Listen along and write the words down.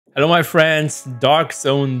Hello my friends, Dark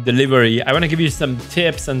Zone Delivery. I want to give you some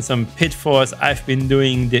tips and some pitfalls I've been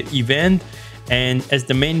doing the event, and as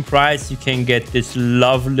the main prize you can get this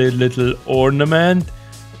lovely little ornament,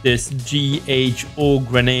 this GHO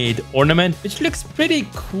grenade ornament, which looks pretty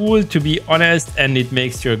cool to be honest, and it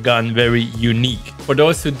makes your gun very unique. For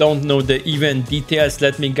those who don't know the event details,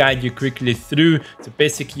 let me guide you quickly through. So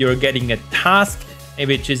basically you're getting a task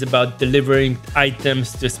which is about delivering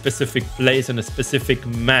items to a specific place on a specific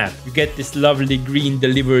map. You get this lovely green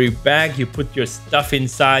delivery bag, you put your stuff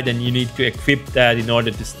inside and you need to equip that in order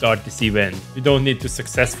to start this event. You don't need to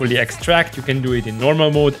successfully extract, you can do it in normal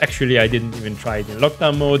mode. Actually, I didn't even try it in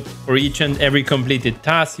lockdown mode. For each and every completed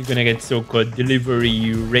task, you're gonna get so-called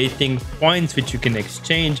delivery rating points, which you can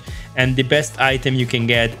exchange. And the best item you can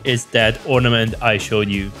get is that ornament I showed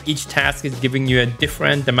you. Each task is giving you a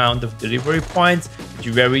different amount of delivery points, which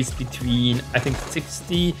varies between I think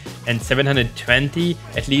 60 and 720.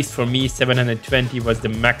 At least for me, 720 was the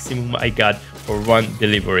maximum I got for one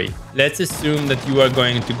delivery. Let's assume that you are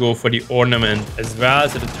going to go for the ornament as well.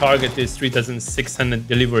 So the target is 3600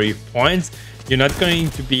 delivery points. You're not going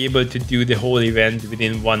to be able to do the whole event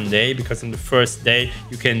within one day, because on the first day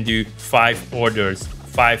you can do 5 orders,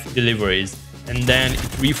 5 deliveries, and then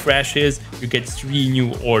it refreshes. You get 3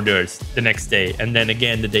 new orders the next day, and then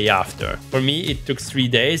again the day after. For me it took 3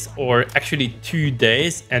 days, or actually 2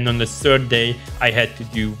 days, and on the 3rd day I had to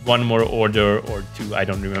do 1 more order or 2, I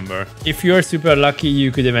don't remember. If you're super lucky,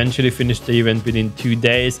 you could eventually finish the event within 2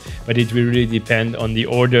 days, but it will really depend on the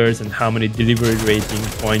orders and how many delivery rating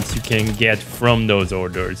points you can get from those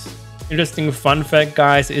orders. Interesting fun fact,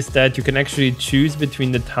 guys, is that you can actually choose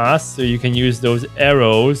between the tasks, so you can use those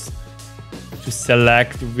arrows to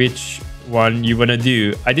select which one you want to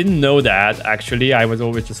do. I didn't know that actually. I was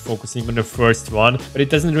always just focusing on the first one, but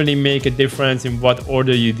it doesn't really make a difference in what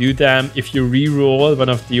order you do them. If you re-roll one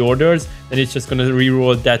of the orders, then it's just going to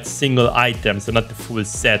re-roll that single item, so not the full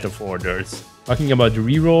set of orders. Talking about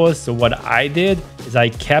re-rolls, so what I did is I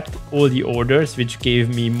kept all the orders which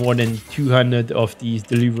gave me more than 200 of these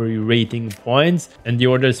delivery rating points, and the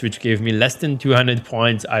orders which gave me less than 200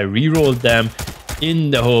 points, I re-rolled them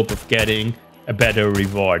in the hope of getting a better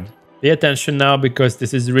reward. Pay attention now, because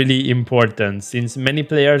this is really important. Since many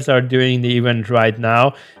players are doing the event right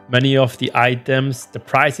now, many of the items, the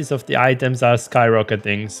prices of the items are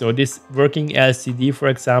skyrocketing. So this working LCD, for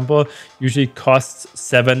example, usually costs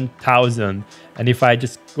 7,000. And if I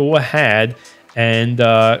just go ahead and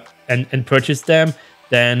purchase them,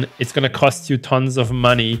 then it's going to cost you tons of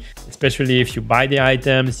money, especially if you buy the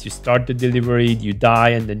items, you start the delivery, you die,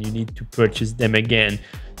 and then you need to purchase them again.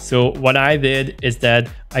 So what I did is that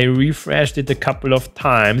I refreshed it a couple of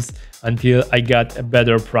times until I got a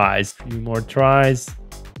better price. 3 more tries.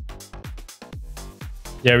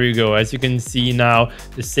 There we go. As you can see now,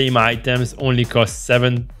 the same items only cost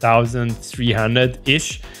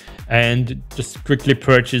 7,300-ish, and just quickly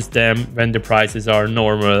purchase them when the prices are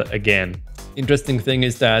normal again. Interesting thing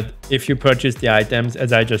is that if you purchase the items,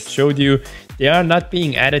 as I just showed you, they are not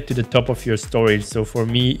being added to the top of your storage. So for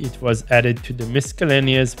me, it was added to the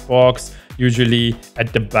miscellaneous box, usually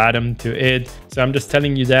at the bottom to it. So I'm just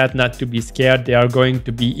telling you that not to be scared. They are going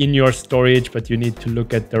to be in your storage, but you need to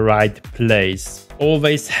look at the right place.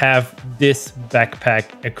 Always have this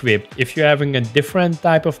backpack equipped. If you're having a different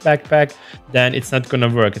type of backpack, then it's not going to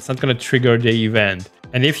work. It's not going to trigger the event.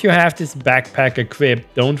 And if you have this backpack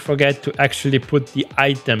equipped, don't forget to actually put the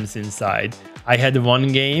items inside. I had one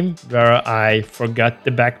game where I forgot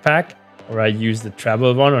the backpack, or I used the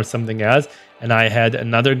travel one or something else. And I had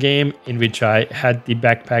another game in which I had the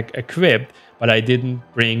backpack equipped, but I didn't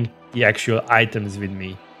bring the actual items with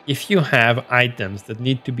me. If you have items that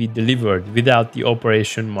need to be delivered without the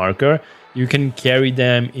operation marker, you can carry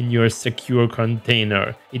them in your secure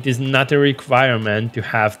container. It is not a requirement to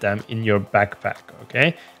have them in your backpack,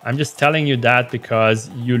 okay? I'm just telling you that because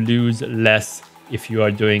you lose less if you are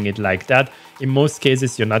doing it like that. In most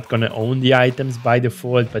cases, you're not going to own the items by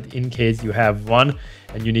default, but in case you have one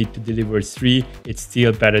and you need to deliver 3, it's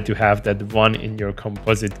still better to have that one in your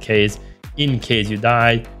composite case. In case you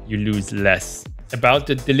die, you lose less. About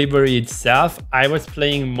the delivery itself, I was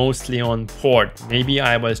playing mostly on port. Maybe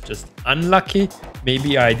I was just unlucky,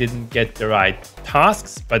 maybe I didn't get the right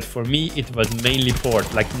tasks, but for me it was mainly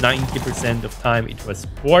port. Like 90% of time it was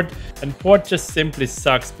port, and port just simply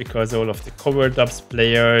sucks because all of the covered ups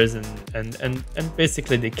players and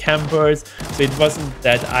basically the campers. So it wasn't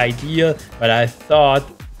that ideal, but I thought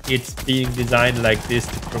it's being designed like this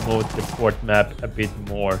to promote the port map a bit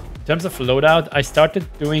more. In terms of loadout, I started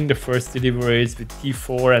doing the first deliveries with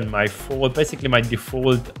T4 and my fault, basically my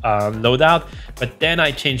default loadout, but then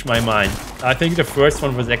I changed my mind. I think the first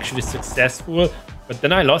one was actually successful, but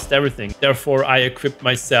then I lost everything. Therefore, I equipped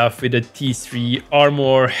myself with a T3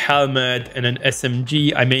 armor, helmet, and an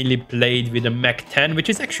SMG. I mainly played with a Mac 10, which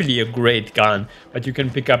is actually a great gun, but you can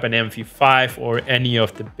pick up an MP5 or any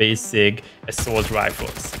of the basic assault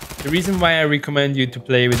rifles. The reason why I recommend you to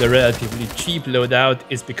play with a relatively cheap loadout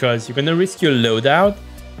is because you're gonna risk your loadout,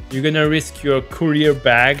 you're gonna risk your courier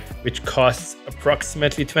bag, which costs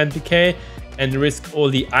approximately 20k, and risk all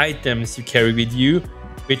the items you carry with you,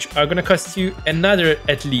 which are gonna cost you another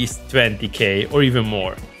at least 20k or even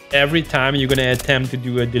more. Every time you're gonna attempt to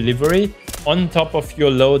do a delivery, on top of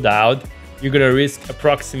your loadout, you're gonna risk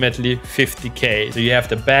approximately 50k. So you have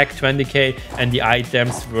the bag 20k and the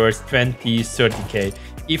items worth 20-30k.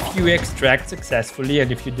 If you extract successfully and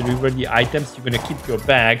if you deliver the items, you're gonna keep your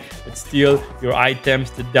bag, but still your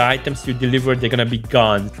items, the items you delivered, they're gonna be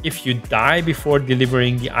gone. If you die before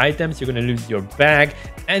delivering the items, you're gonna lose your bag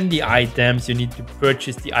and the items. You need to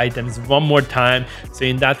purchase the items one more time. So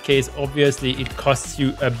in that case, obviously it costs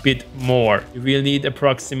you a bit more. You will need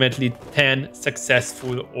approximately 10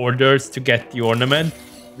 successful orders to get the ornament,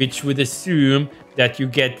 which would assume that you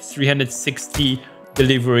get 360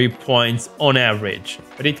 delivery points on average,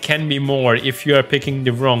 but it can be more. If you are picking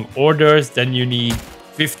the wrong orders, then you need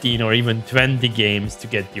 15 or even 20 games to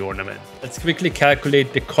get the ornament. Let's quickly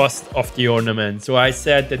calculate the cost of the ornament. So I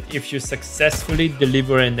said that if you successfully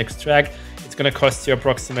deliver and extract, it's going to cost you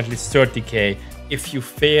approximately 30k. If you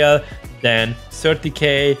fail, then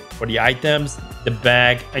 30k for the items, the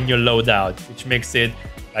bag, and your loadout, which makes it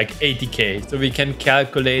like 80k. So we can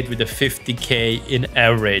calculate with a 50k in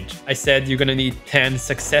average. I said you're gonna need 10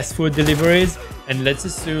 successful deliveries, and let's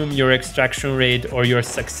assume your extraction rate or your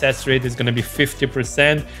success rate is gonna be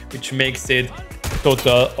 50%, which makes it a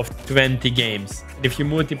total of 20 games. And if you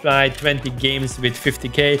multiply 20 games with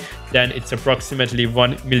 50k, then it's approximately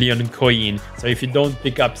 1 million coin. So if you don't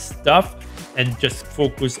pick up stuff and just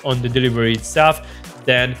focus on the delivery itself,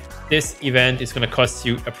 then this event is going to cost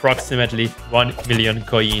you approximately 1 million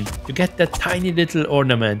coin to get that tiny little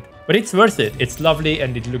ornament. But it's worth it. It's lovely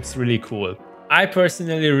and it looks really cool. I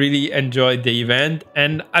personally really enjoyed the event,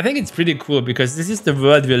 and I think it's pretty cool because this is the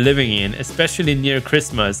world we're living in, especially near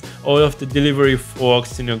Christmas. All of the delivery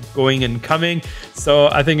folks, you know, going and coming. So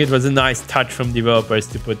I think it was a nice touch from developers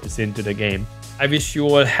to put this into the game. I wish you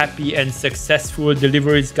all happy and successful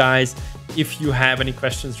deliveries, guys. If you have any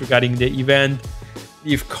questions regarding the event,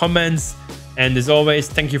 leave comments, and as always,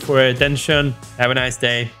 thank you for your attention. Have a nice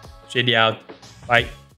day. Shady out. Bye.